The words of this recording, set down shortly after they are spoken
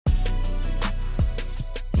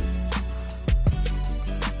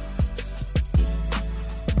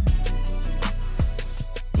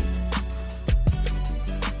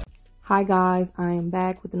Hi guys, I am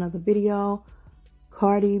back with another video.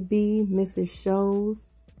 Cardi B misses shows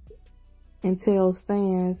and tells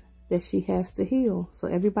fans that she has to heal. So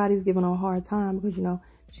everybody's giving her a hard time because, you know,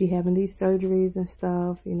 she having these surgeries and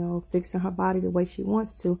stuff, you know, fixing her body the way she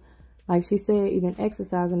wants to. Like she said, even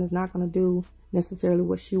exercising is not going to do necessarily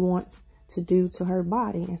what she wants to do to her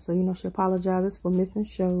body. And so, you know, she apologizes for missing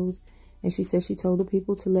shows. And she said she told the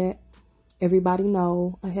people to let everybody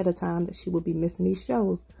know ahead of time that she would be missing these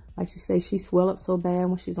shows. Like she said, she swell up so bad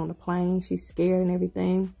when she's on the plane. She's scared and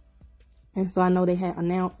everything. And so I know they had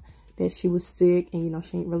announced that she was sick and, you know,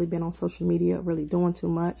 she ain't really been on social media really doing too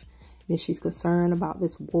much. And she's concerned about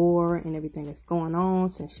this war and everything that's going on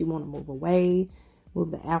since she want to move away,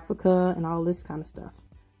 move to Africa and all this kind of stuff.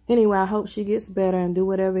 Anyway, I hope she gets better and do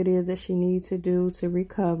whatever it is that she needs to do to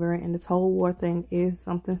recover. And this whole war thing is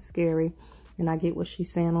something scary. And I get what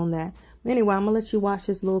she's saying on that. But anyway, I'm going to let you watch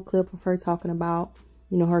this little clip of her talking about,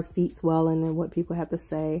 you know, her feet swelling and what people have to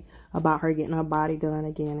say about her getting her body done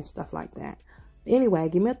again and stuff like that. Anyway,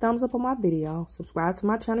 give me a thumbs up on my video. Subscribe to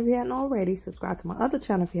my channel if you hadn't already. Subscribe to my other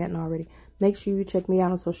channel if you hadn't already. Make sure you check me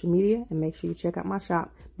out on social media and make sure you check out my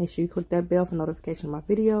shop. Make sure you click that bell for notification of my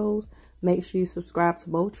videos. Make sure you subscribe to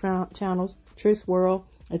both channels, Tris World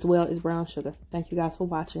as well as Brown Sugar. Thank you guys for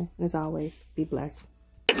watching. And as always, be blessed.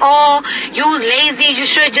 Oh, you lazy, you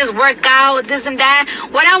should just work out, this and that.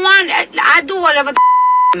 What I want, I do whatever the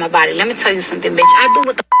in my body. Let me tell you something, bitch. I do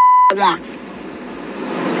what the I want.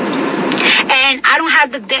 And I don't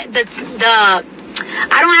have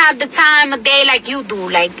I don't have the time of day like you do.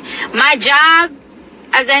 Like, my job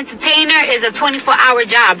as an entertainer is a 24-hour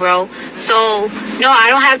job, bro. So, no, I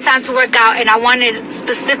don't have time to work out. And I wanted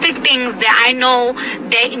specific things that I know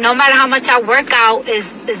that no matter how much I work out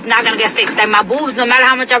is not going to get fixed. Like my boobs, no matter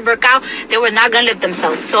how much I work out, they were not going to lift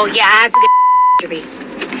themselves. So, yeah, I had to get surgery.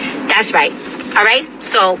 That's right. All right?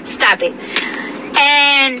 So, stop it.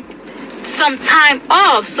 And some time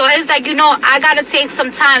off. So it's like, you know, I gotta take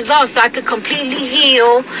some times off so I could completely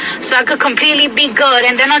heal, so I could completely be good.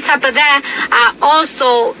 And then on top of that, I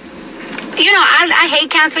also, you know, I hate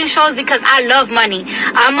canceling shows because I love money.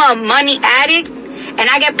 I'm a money addict and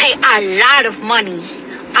I get paid a lot of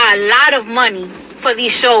money for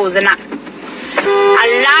these shows, and a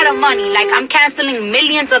lot of money. Like, I'm canceling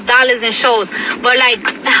millions of dollars in shows, but like,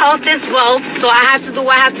 health is wealth, so I have to do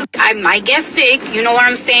what I have to. I might get sick, you know what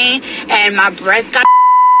I'm saying, and my breast got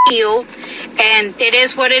healed, and it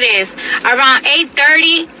is what it is. Around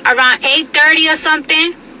 8:30 or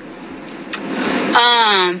something,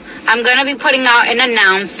 I'm gonna be putting out an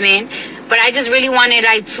announcement. But I just really wanted,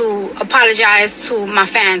 like, to apologize to my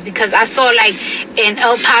fans because I saw, like, in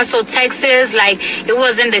El Paso, Texas, like, it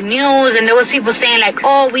was in the news and there was people saying, like,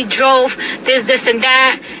 oh, we drove this, and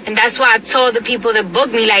that. And that's why I told the people that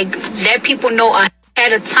booked me, like, let people know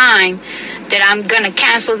ahead of time that I'm going to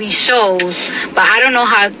cancel these shows. But I don't know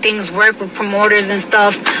how things work with promoters and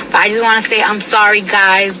stuff. But I just want to say I'm sorry,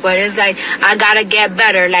 guys. But it's like, I got to get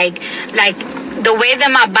better. Like, the way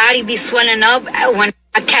that my body be swelling up when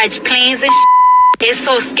I catch planes and it's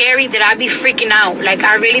so scary that I be freaking out. Like,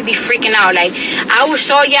 I really be freaking out. Like, I will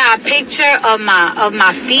show y'all a picture of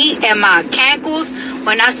my feet and my cankles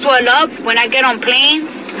when I swell up when I get on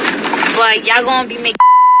planes. But y'all gonna be making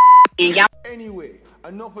y'all. Anyway,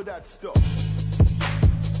 enough of that stuff.